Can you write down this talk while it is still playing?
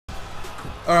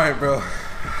Alright, bro.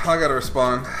 I gotta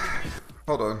respond.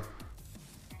 Hold on.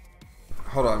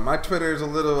 Hold on. My Twitter is a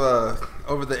little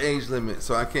over the age limit,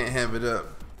 so I can't have it up.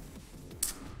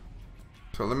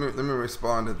 So let me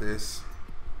respond to this.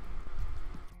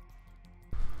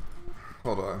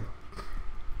 Hold on.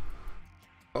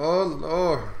 Oh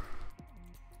Lord.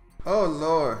 Oh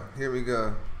Lord. Here we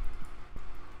go.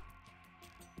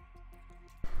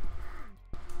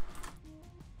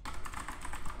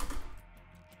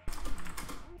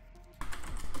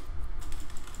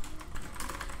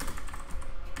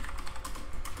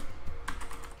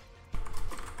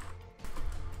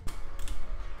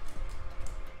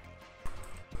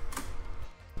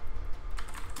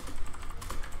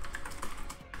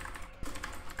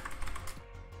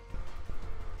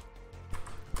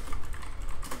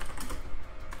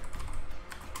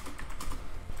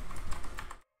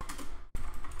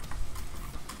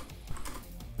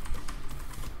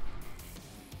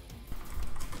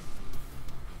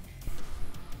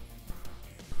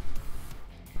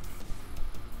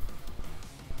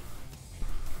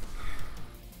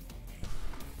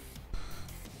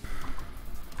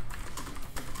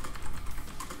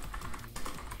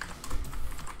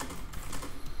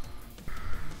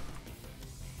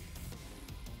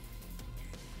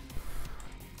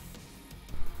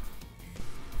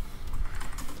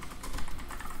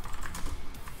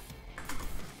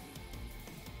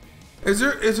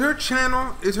 Is her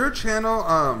channel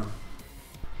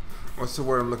what's the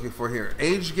word I'm looking for here?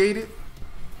 Age gated?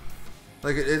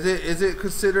 Like is it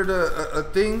considered a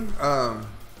thing?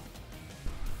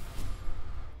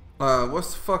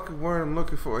 What's the fucking word I'm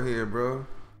looking for here, bro?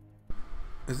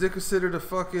 Is it considered a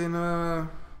fucking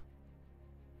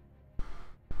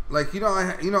like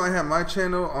I have my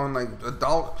channel on like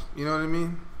adult, you know what I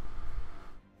mean?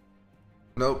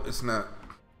 Nope, it's not.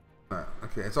 Not.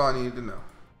 Okay, that's all I needed to know.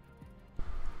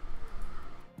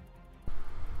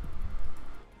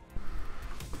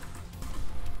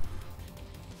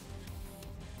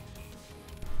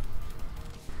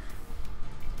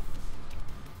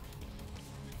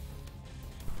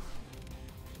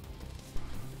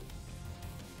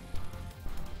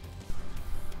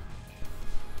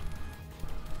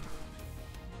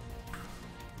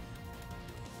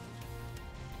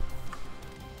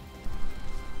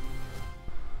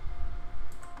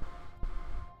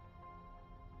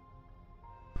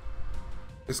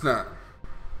 It's not.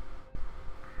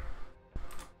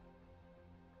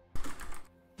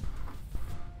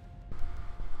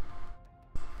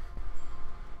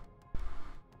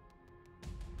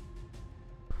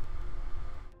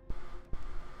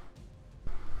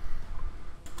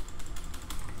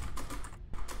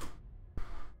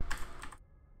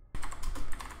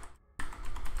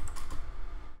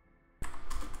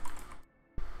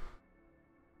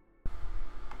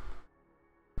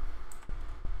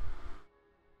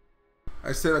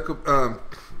 I said I could.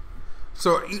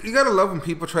 So you gotta love when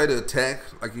people try to attack,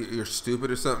 like you're stupid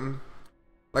or something.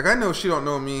 Like I know she don't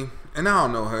know me, and I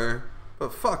don't know her,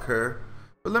 but fuck her.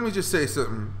 But let me just say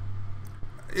something.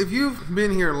 If you've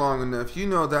been here long enough, you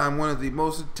know that I'm one of the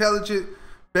most intelligent,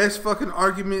 best fucking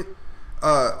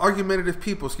argumentative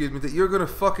people, excuse me, that you're gonna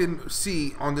fucking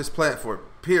see on this platform.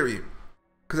 Period.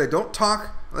 Because I don't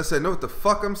talk unless I know what the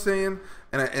fuck I'm saying,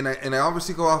 and I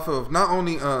obviously go off of not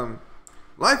only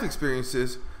life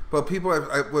experiences, but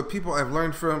what people I've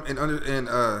learned from and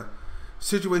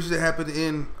situations that happen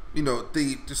in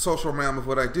the social realm of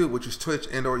what I do, which is Twitch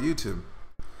and or YouTube.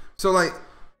 So like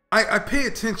I pay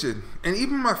attention, and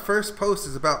even my first post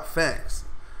is about facts.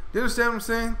 Do you understand what I'm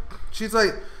saying? She's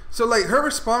like, so like her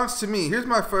response to me. Here's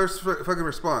my first fucking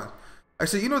response. I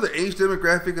said, the age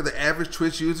demographic of the average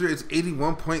Twitch user is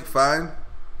 81.5.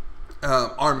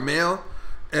 Are male.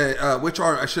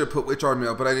 I should have put which are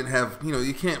male, but I didn't have,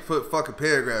 you can't put fucking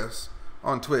paragraphs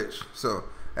on Twitch. So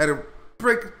I had to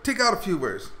take out a few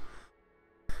words.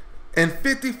 And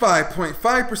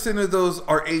 55.5% of those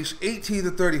are aged 18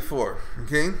 to 34.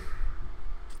 Okay.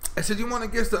 I said, you want to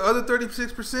guess the other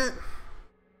 36%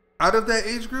 out of that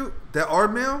age group that are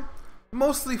male?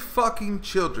 Mostly fucking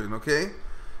children. Okay.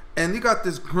 And you got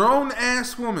this grown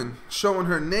ass woman showing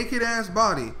her naked ass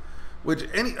body. Which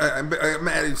I'm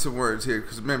adding some words here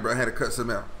because remember I had to cut some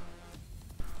out.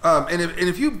 And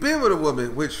if you've been with a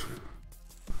woman, which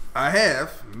I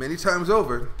have many times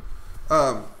over,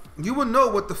 you will know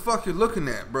what the fuck you're looking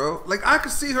at, bro. Like I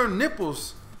could see her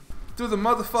nipples through the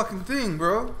motherfucking thing,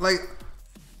 bro. Like,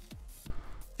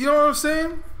 you know what I'm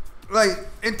saying? Like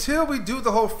until we do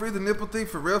the whole free the nipple thing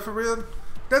for real,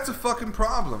 that's a fucking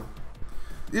problem.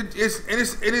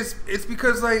 It's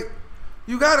because like.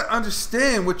 You gotta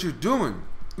understand what you're doing.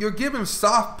 You're giving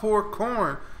soft pork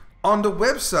corn on the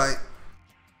website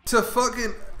to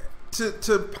fucking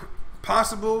to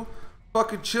possible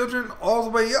fucking children all the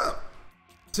way up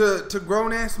to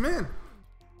grown ass men.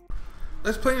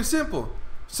 That's plain and simple.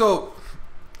 So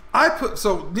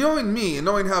knowing me and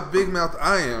knowing how big mouth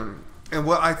I am and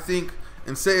what I think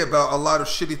and say about a lot of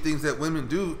shitty things that women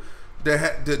do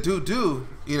that do,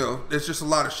 you know, there's just a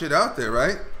lot of shit out there,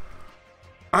 right?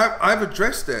 I've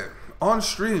addressed that on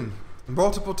stream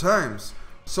multiple times.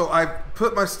 So I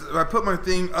put my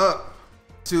thing up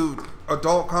to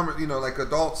adult you know, like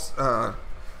adults, the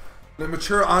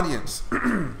mature audience,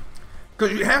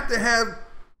 because you have to have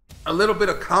a little bit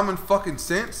of common fucking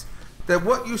sense that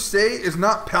what you say is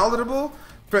not palatable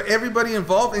for everybody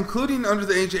involved, including under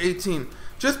the age of 18.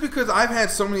 Just because I've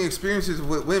had so many experiences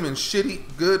with women,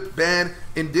 shitty, good, bad,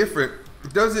 indifferent,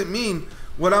 doesn't mean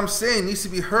what I'm saying needs to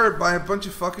be heard by a bunch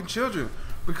of fucking children,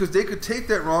 because they could take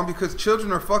that wrong, because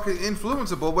children are fucking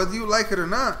influenceable, whether you like it or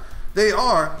not. They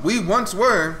are. We once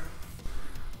were.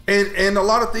 And a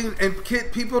lot of things, and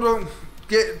people don't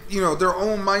get, you know, their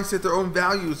own mindset, their own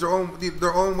values,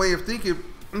 their own way of thinking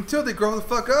until they grow the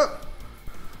fuck up.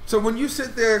 So when you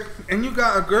sit there and you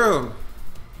got a girl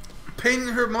painting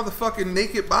her motherfucking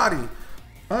naked body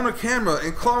on a camera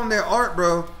and calling that art,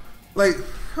 bro, like,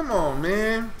 come on,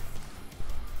 man.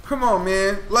 Come on,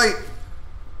 man. Like,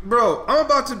 bro, I'm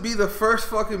about to be the first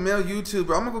fucking male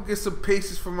YouTuber. I'm gonna go get some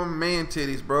pastes from my man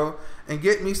titties, bro, and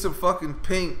get me some fucking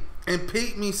paint and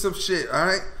paint me some shit,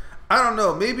 alright? I don't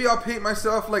know. Maybe I'll paint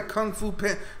myself like Kung Fu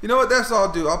Panda. You know what? That's all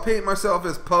I'll do. I'll paint myself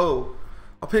as Po.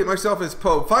 I'll paint myself as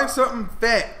Po. Find something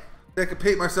fat that I can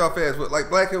paint myself as with, like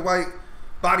black and white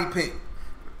body paint.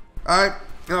 Alright?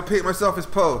 And I'll paint myself as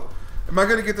Po. Am I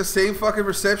gonna get the same fucking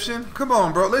reception? Come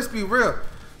on, bro. Let's be real.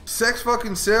 Sex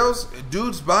fucking sells.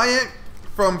 Dudes buy it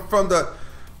from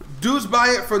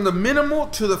the minimal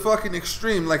to the fucking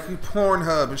extreme, like you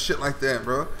Pornhub and shit like that,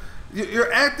 bro.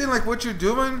 You're acting like what you're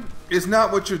doing is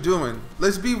not what you're doing.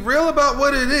 Let's be real about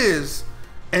what it is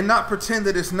and not pretend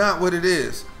that it's not what it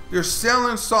is. You're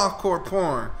selling softcore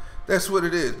porn. That's what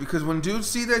it is. Because when dudes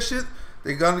see that shit,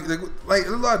 like, there's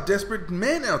a lot of desperate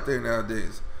men out there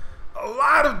nowadays. A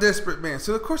lot of desperate men.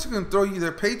 So of course they're gonna throw you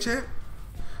their paycheck.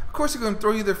 Of course they're gonna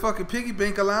throw you their fucking piggy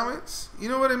bank allowance. You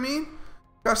know what I mean?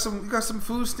 You got some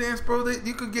food stamps, bro.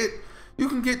 You can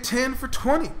get 10 for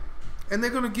 20, and they're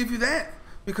gonna give you that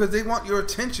because they want your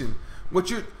attention.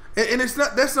 And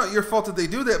that's not your fault that they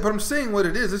do that. But I'm saying what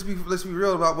it is. Let's be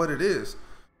real about what it is.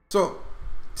 So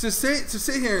to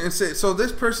sit here and say, so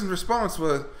this person's response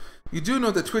was, you do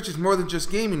know that Twitch is more than just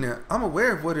gaming now. I'm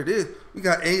aware of what it is. We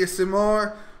got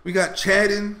ASMR, we got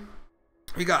chatting,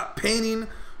 we got painting,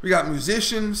 we got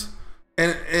musicians,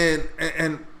 and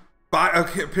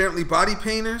apparently body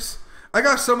painters. I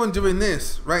got someone doing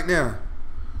this right now.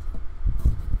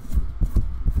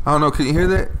 I don't know. Can you hear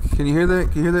that? Can you hear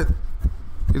that? Can you hear that?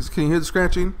 Can you hear the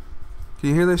scratching? Can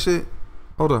you hear that shit?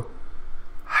 Hold on.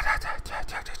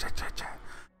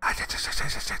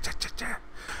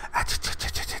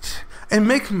 And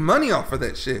make money off of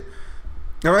that shit.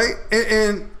 All right?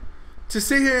 And to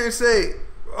sit here and say,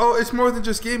 oh, it's more than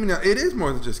just gaming now. It is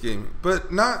more than just gaming.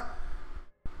 But not...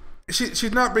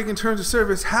 She's not breaking terms of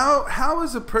service. How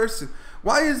is a person...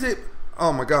 Why is it...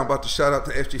 Oh my God, I'm about to shout out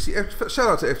to FGC. Shout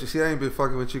out to FGC. I ain't been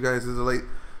fucking with you guys as of late.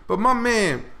 But my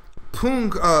man,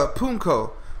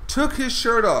 Punko, took his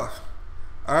shirt off.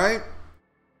 Alright?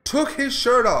 Took his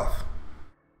shirt off.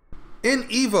 In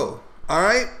Evo.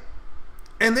 Alright?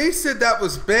 And they said that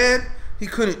was bad. He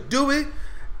couldn't do it.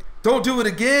 Don't do it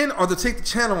again or they'll take the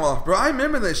channel off. Bro, I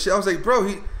remember that shit. I was like,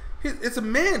 bro, it's a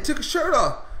man. Took his shirt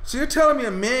off. So you're telling me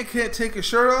a man can't take his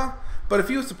shirt off? But if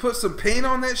he was to put some paint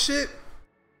on that shit,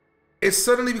 it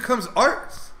suddenly becomes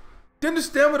art. Do you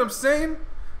understand what I'm saying?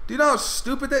 Do you know how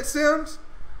stupid that sounds?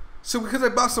 So because I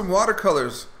bought some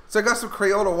watercolors, so I got some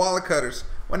Crayola watercolors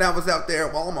when I was out there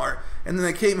at Walmart, and then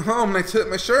I came home and I took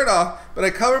my shirt off, but I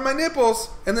covered my nipples,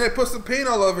 and then I put some paint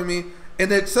all over me,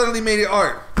 and it suddenly made it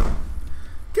art.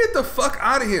 Get the fuck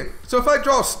out of here. So if I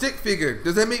draw a stick figure,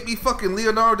 does that make me fucking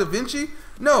Leonardo da Vinci?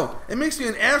 No, it makes me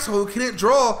an asshole who can't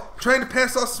draw, trying to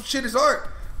pass off some shit as art.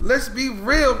 Let's be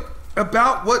real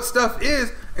about what stuff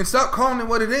is and stop calling it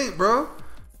what it ain't, bro.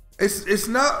 It's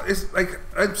not. It's like,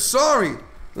 I'm sorry.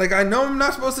 Like, I know I'm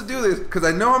not supposed to do this because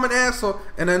I know I'm an asshole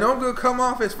and I know I'm gonna come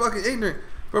off as fucking ignorant.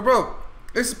 But bro,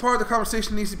 this is part of the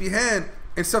conversation that needs to be had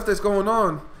and stuff that's going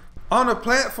on a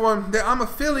platform that I'm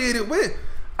affiliated with.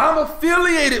 I'm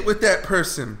affiliated with that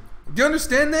person. Do you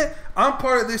understand that? I'm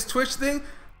part of this Twitch thing.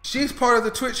 She's part of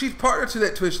the Twitch. She's partner to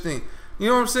that Twitch thing. You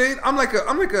know what I'm saying? I'm like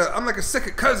a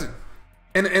second cousin.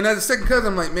 And as a second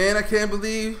cousin, I'm like, man, I can't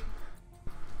believe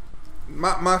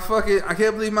I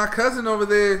can't believe my cousin over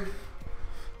there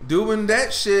doing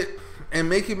that shit and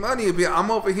making money.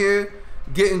 I'm over here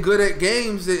getting good at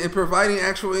games and providing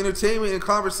actual entertainment and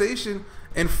conversation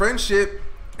and friendship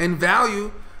and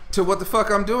value to what the fuck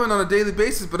I'm doing on a daily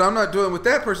basis, but I'm not doing what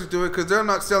that person's doing because they're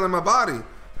not selling my body.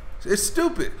 It's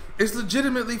stupid. It's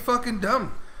legitimately fucking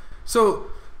dumb. So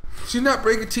she's not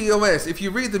breaking TOS. If you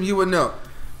read them, you would know.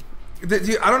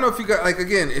 I don't know if you got, like,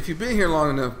 again, if you've been here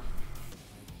long enough,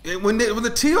 when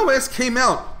the TOS came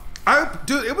out, when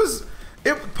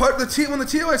the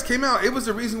TOS came out, it was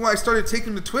the reason why I started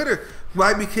taking to Twitter,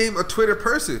 why I became a Twitter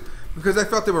person, because I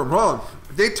felt they were wrong.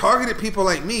 They targeted people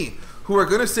like me who are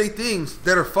gonna say things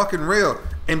that are fucking real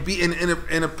and be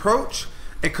in approach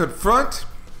and confront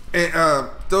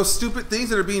those stupid things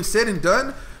that are being said and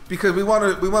done, because we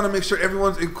want to make sure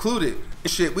everyone's included in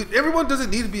shit. Everyone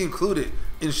doesn't need to be included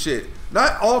in shit.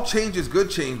 Not all change is good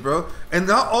change, bro, and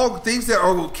not all things that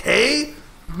are okay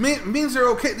means they're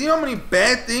okay. You know how many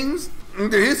bad things in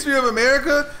the history of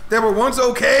America that were once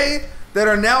okay that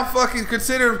are now fucking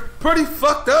considered pretty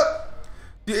fucked up?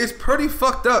 It's pretty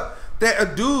fucked up that a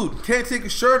dude can't take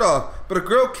his shirt off, but a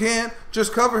girl can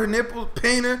just cover her nipples,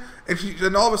 paint her,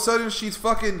 and all of a sudden she's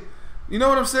fucking, you know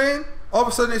what I'm saying? All of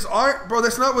a sudden it's art, bro.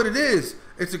 That's not what it is.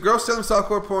 It's a girl selling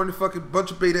softcore porn to fucking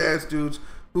bunch of beta ass dudes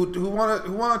who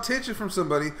want attention from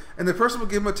somebody, and the person will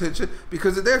give them attention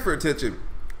because they're there for attention.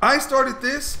 I started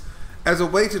this as a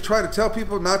way to try to tell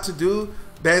people not to do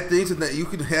bad things, and that you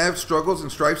can have struggles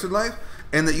and stripes in life,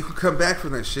 and that you can come back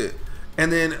from that shit.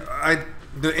 And then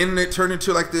the internet turned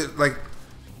into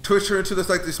Twitch turned into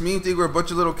this mean thing where a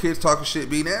bunch of little kids talking shit,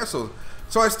 being assholes.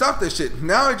 So I stopped that shit.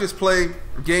 Now I just play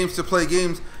games to play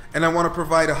games, and I want to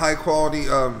provide a high quality,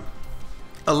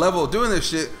 a level of doing this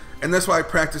shit, and that's why I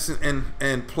practice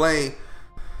and play.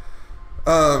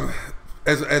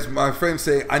 As my friends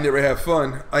say, I never have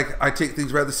fun. I take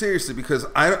things rather seriously, because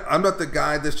I'm not the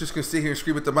guy that's just gonna sit here and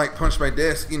scream at the mic, punch my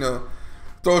desk,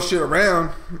 throw shit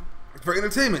around for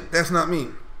entertainment. That's not me.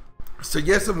 So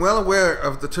yes, I'm well aware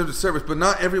of the terms of service, but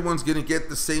not everyone's gonna get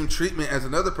the same treatment as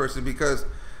another person, because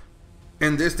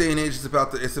in this day and age, it's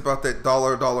about that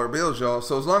dollar bills, y'all.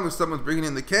 So as long as someone's bringing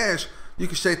in the cash, you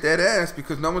can shake that ass,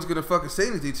 because no one's gonna fucking say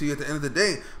anything to you at the end of the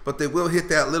day. But they will hit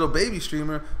that little baby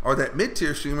streamer or that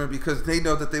mid-tier streamer, because they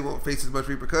know that they won't face as much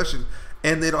repercussion,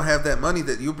 and they don't have that money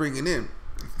that you're bringing in.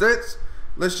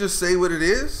 Let's just say what it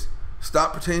is.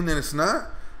 Stop pretending that it's not,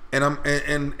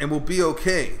 and we'll be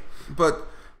okay. But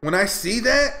when I see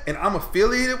that and I'm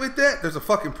affiliated with that, there's a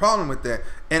fucking problem with that.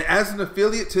 And as an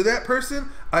affiliate to that person,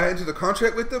 I entered a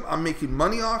contract with them. I'm making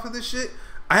money off of this shit.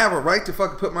 I have a right to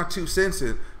fucking put my 2 cents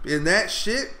in. And that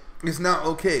shit is not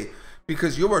okay,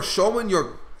 because you are showing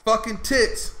your fucking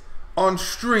tits on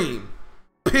stream.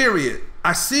 Period.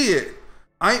 I see it.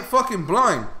 I ain't fucking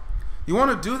blind. You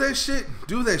want to do that shit?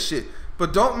 Do that shit.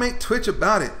 But don't make Twitch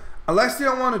about it. The last thing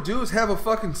I want to do is have a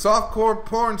fucking softcore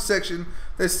porn section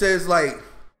that says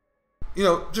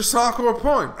just softcore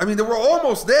porn. I mean, we're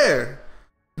almost there.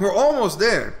 We're almost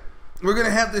there. We're going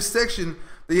to have this section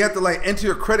that you have to enter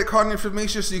your credit card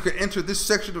information so you can enter this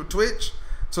section of Twitch.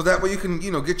 So that way you can,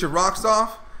 get your rocks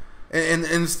off. And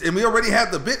we already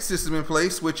have the bit system in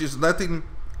place, which is nothing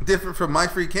different from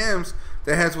MyFreeCams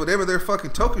that has whatever their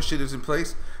fucking token shit is in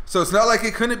place. So it's not like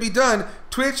it couldn't be done.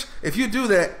 Twitch, if you do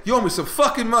that, you owe me some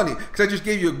fucking money, because I just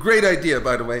gave you a great idea,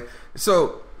 by the way.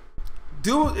 So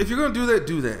if you're gonna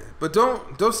do that. But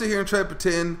don't sit here and try to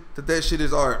pretend that shit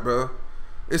is art, bro.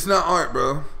 It's not art,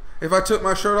 bro. If I took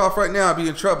my shirt off right now, I'd be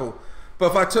in trouble.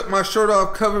 But if I took my shirt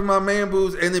off, covered my man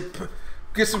boobs, and then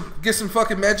get some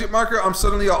fucking magic marker, I'm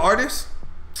suddenly an artist?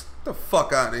 Get the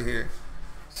fuck out of here.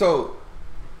 So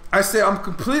I say I'm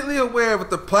completely aware of what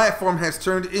the platform has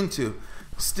turned into.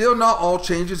 Still, not all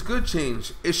change is good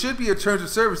change. It should be a terms of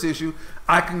service issue.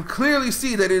 I can clearly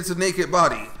see that it's a naked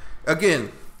body.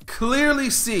 Again,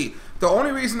 clearly see. The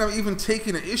only reason I'm even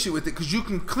taking an issue with it, because you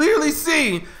can clearly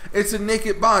see it's a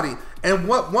naked body. And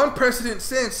what one precedent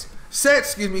set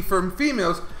for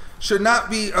females should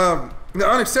not be the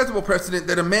unacceptable precedent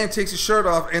that a man takes his shirt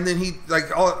off and then he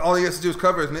all he has to do is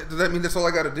cover his neck. Does that mean that's all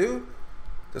I got to do?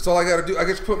 That's all I got to do? I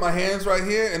just put my hands right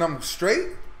here and I'm straight?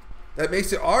 That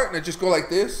makes it art, and I just go like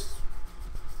this?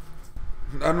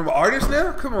 I'm an artist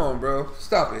now? Come on, bro.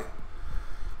 Stop it.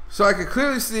 So I can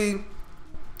clearly see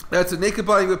that's a naked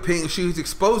body with paint, and she's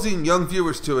exposing young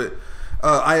viewers to it.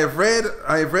 I have read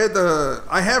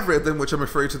them, which I'm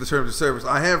referring to the terms of service.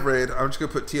 I'm just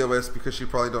gonna put TOS because she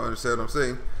probably don't understand what I'm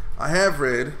saying. I have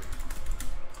read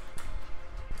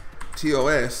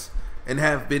TOS and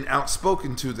have been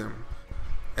outspoken to them,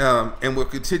 and will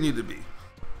continue to be.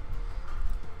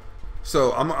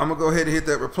 So I'm gonna go ahead and hit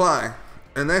that reply,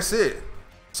 and that's it.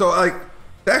 So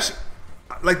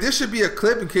like this should be a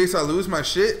clip in case I lose my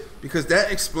shit, because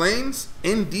that explains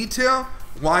in detail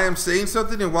why I'm saying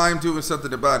something and why I'm doing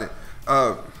something about it.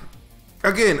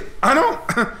 Again, I don't,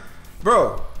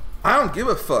 bro, I don't give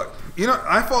a fuck. You know,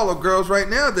 I follow girls right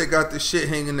now that got this shit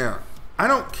hanging out. I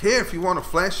don't care if you want to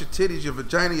flash your titties, your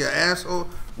vagina, your asshole,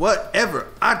 whatever.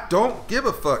 I don't give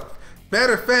a fuck.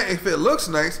 Matter of fact, if it looks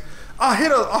nice, I'll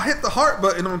hit the heart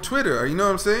button on Twitter. You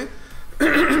know what I'm saying?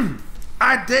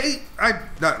 Not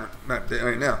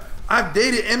right now. I've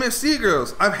dated MSC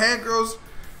girls. I've had girls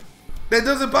that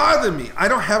doesn't bother me. I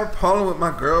don't have a problem with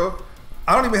my girl.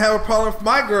 I don't even have a problem if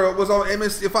my girl was on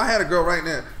MSC. If I had a girl right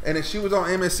now and if she was on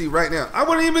MSC right now, I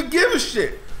wouldn't even give a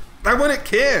shit. I wouldn't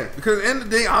care, because at the end of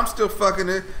the day, I'm still fucking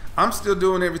her. I'm still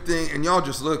doing everything, and y'all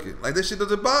just looking. Like, this shit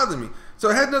doesn't bother me. So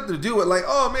it had nothing to do with like,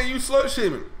 oh man, you slut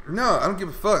shaming. No, I don't give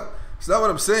a fuck. It's not what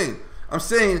I'm saying. I'm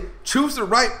saying choose the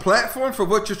right platform for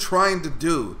what you're trying to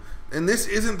do. And this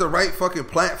isn't the right fucking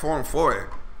platform for it.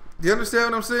 Do you understand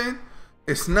what I'm saying?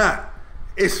 It's not.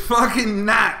 It's fucking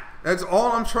not. That's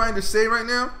all I'm trying to say right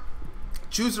now.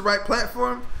 Choose the right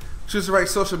platform. Choose the right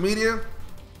social media.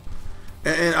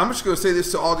 And I'm just gonna say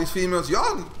this to all these females.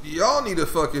 Y'all need to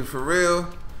fucking, for real,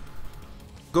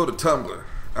 go to Tumblr.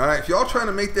 Alright? If y'all trying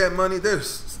to make that money,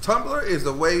 Tumblr is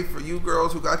the way for you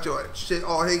girls who got your shit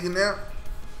all hanging out.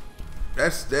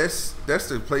 That's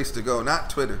the place to go,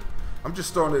 not Twitter. I'm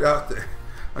just throwing it out there.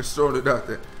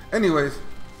 Anyways,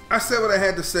 I said what I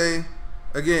had to say.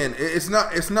 Again, it's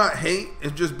not hate.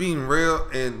 It's just being real,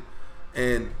 and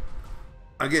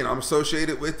again, I'm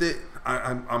associated with it.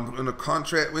 I'm in a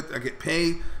contract with it. I get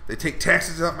paid. They take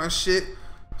taxes out my shit.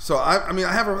 So I mean,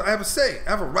 I have a say. I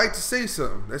have a right to say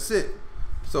something. That's it.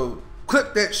 So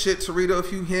clip that shit, Torito,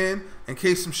 if you can, in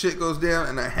case some shit goes down,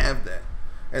 and I have that.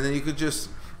 And then I could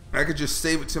just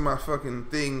save it to my fucking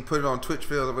thing, put it on Twitch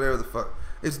Fails or whatever the fuck.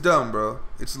 It's dumb, bro.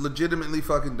 It's legitimately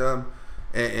fucking dumb,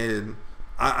 and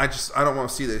I don't want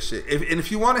to see that shit.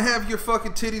 If you want to have your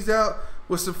fucking titties out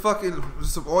with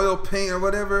some oil paint or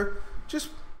whatever, just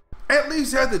at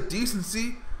least have the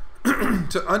decency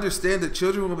to understand that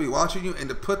children will be watching you and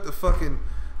to put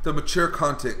the mature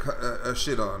content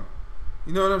shit on.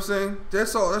 You know what I'm saying?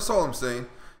 That's all I'm saying.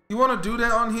 You want to do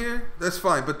that on here? That's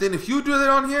fine. But then if you do that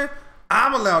on here,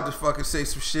 I'm allowed to fucking say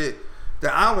some shit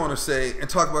that I want to say and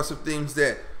talk about some things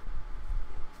that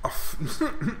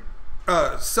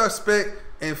are suspect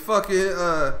and fucking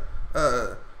I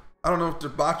don't know if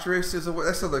debaucherous is a word.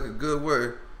 That sounds like a good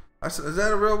word. Is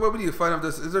that a real word? We need to find out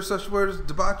this. Is there such a word as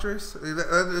debaucherous?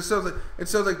 It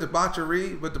sounds like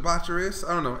debauchery, but debaucherous.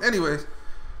 I don't know. Anyways,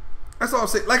 that's all I'm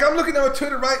saying. Like, I'm looking at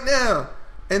Twitter right now,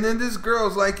 and then this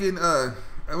girl's like in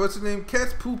what's her name?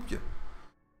 Cat's Poopia.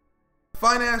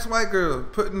 Fine ass white girl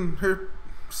putting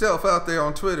herself out there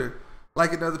on Twitter,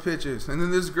 liking other pictures, and then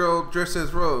this girl dressed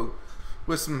as Rogue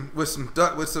with some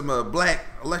black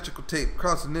electrical tape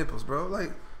across the nipples, bro.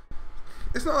 Like,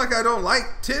 it's not like I don't like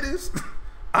titties.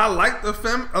 I like the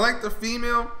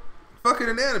female fucking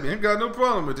anatomy. I ain't got no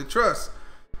problem with it. Trust.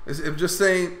 I'm just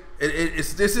saying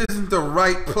this isn't the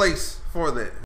right place for that.